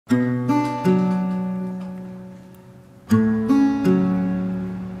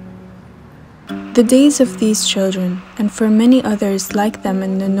The days of these children, and for many others like them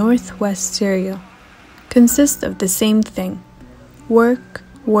in the northwest Syria, consist of the same thing: work,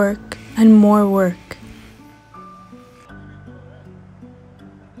 work, and more work.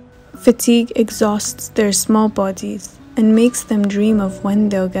 Fatigue exhausts their small bodies and makes them dream of when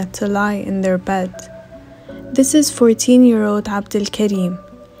they'll get to lie in their bed. This is 14-year-old Abdul Karim.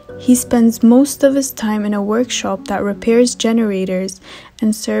 He spends most of his time in a workshop that repairs generators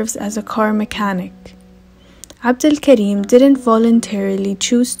and serves as a car mechanic. Abdul Karim didn't voluntarily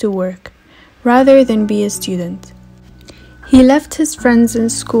choose to work, rather than be a student. He left his friends in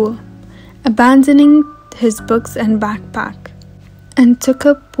school, abandoning his books and backpack, and took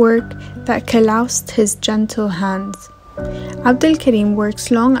up work that calloused his gentle hands. Abdul Karim works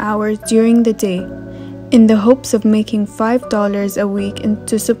long hours during the day, in the hopes of making $5 a week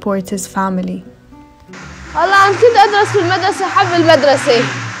to support his family. والله أنا كنت أدرس في المدرسة، حب المدرسة،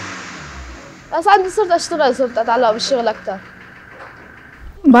 بس عندي صرت أشتغل، صرت أتعلق بالشغل أكتر.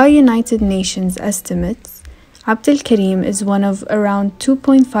 By United Nations estimates, Abdul Karim is one of around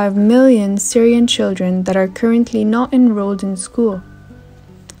 2.5 million Syrian children that are currently not enrolled in school.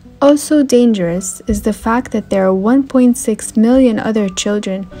 Also dangerous is the fact that there are 1.6 million other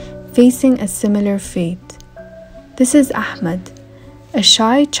children facing a similar fate. This is Ahmed, a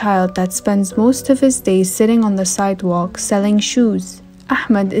shy child that spends most of his days sitting on the sidewalk selling shoes.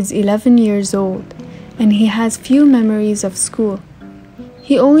 Ahmed is 11 years old and he has few memories of school.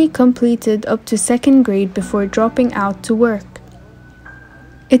 He only completed up to 2nd grade before dropping out to work.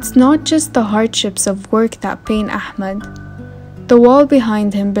 It's not just the hardships of work that pain Ahmed. The wall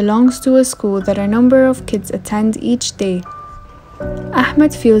behind him belongs to a school that a number of kids attend each day.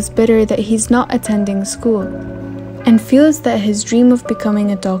 Ahmed feels bitter that he's not attending school and feels that his dream of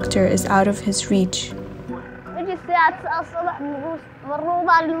becoming a doctor is out of his reach.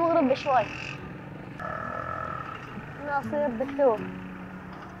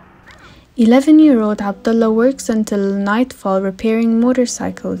 11-year-old Abdullah works until nightfall repairing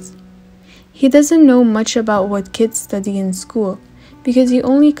motorcycles. He doesn't know much about what kids study in school because he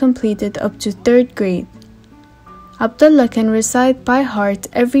only completed up to 3rd grade. Abdullah can recite by heart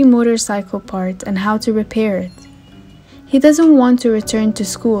every motorcycle part and how to repair it. He doesn't want to return to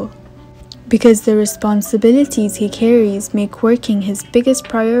school because the responsibilities he carries make working his biggest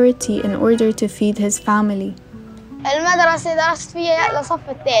priority in order to feed his family. المدرسة درست فيها لصف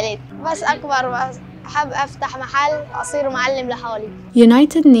الثالث، بس أكبر أحب أفتح محل أصير معلم لحالي.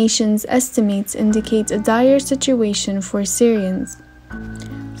 United Nations estimates indicate a dire situation for Syrians.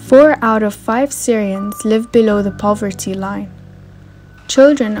 4 out of 5 Syrians live below the poverty line.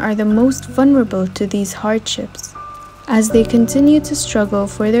 Children are the most vulnerable to these hardships, as they continue to struggle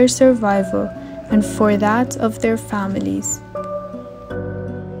for their survival and for that of their families.